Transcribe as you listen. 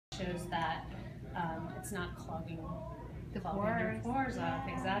shows that it's not clogging your pores. pores up.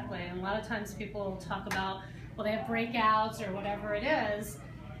 Exactly. And a lot of times people talk about, well, they have breakouts or whatever it is,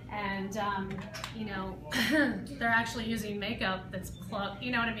 and you know, they're actually using makeup that's clogged.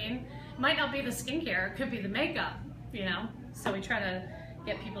 You know what I mean? It might not be the skincare; it could be the makeup. You know, so we try to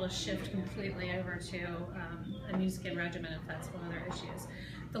get people to shift completely over to a new skin regimen if that's one of their issues.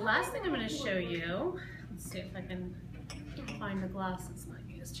 The last thing I'm going to show you, let's see if I can find the glass that's not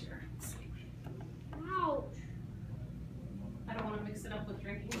used here. Let's see. Ouch. I don't want to mix it up with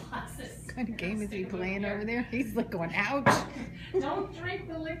drinking glasses. What kind of game is he playing over there? He's like going, ouch. Don't drink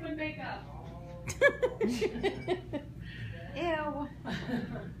the liquid makeup. Ew.